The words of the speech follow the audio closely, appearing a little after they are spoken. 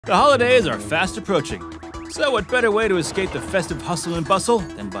The holidays are fast approaching, so what better way to escape the festive hustle and bustle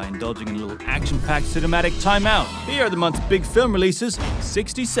than by indulging in a little action-packed cinematic timeout? Here are the month's big film releases in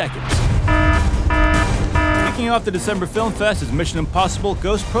 60 seconds. Kicking off the December Film Fest is Mission Impossible: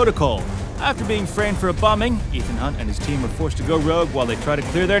 Ghost Protocol. After being framed for a bombing, Ethan Hunt and his team are forced to go rogue while they try to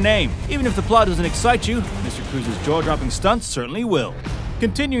clear their name. Even if the plot doesn't excite you, Mr. Cruise's jaw-dropping stunts certainly will.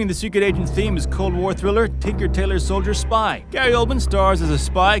 Continuing the secret agent theme is Cold War thriller Tinker Tailor Soldier Spy. Gary Oldman stars as a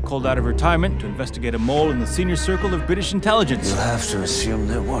spy called out of retirement to investigate a mole in the senior circle of British intelligence. You'll have to assume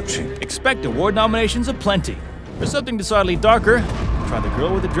they're watching. Expect award nominations aplenty. For something decidedly darker, try The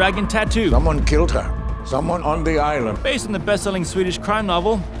Girl with the Dragon Tattoo. Someone killed her. Someone on the island. Based on the best-selling Swedish crime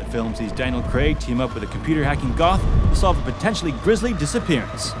novel, the film sees Daniel Craig team up with a computer hacking goth to solve a potentially grisly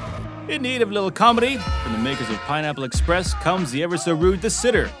disappearance. In need of a little comedy, from the makers of Pineapple Express comes the ever-so-rude The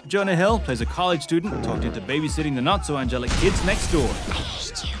Sitter. Jonah Hill plays a college student talked into babysitting the not-so-angelic kids next door.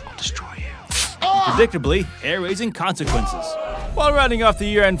 Alist, I'll destroy you. Predictably, hair-raising consequences. While rounding off the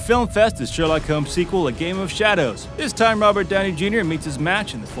year-end film fest is Sherlock Holmes sequel, A Game of Shadows. This time, Robert Downey Jr. meets his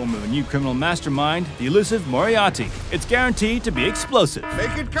match in the form of a new criminal mastermind, the elusive Moriarty. It's guaranteed to be explosive.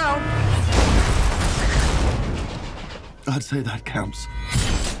 Make it count. I'd say that counts.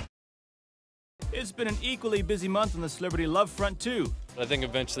 It's been an equally busy month on the celebrity love front, too. I think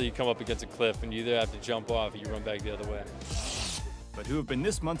eventually you come up against a cliff and you either have to jump off or you run back the other way. But who have been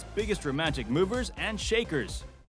this month's biggest romantic movers and shakers?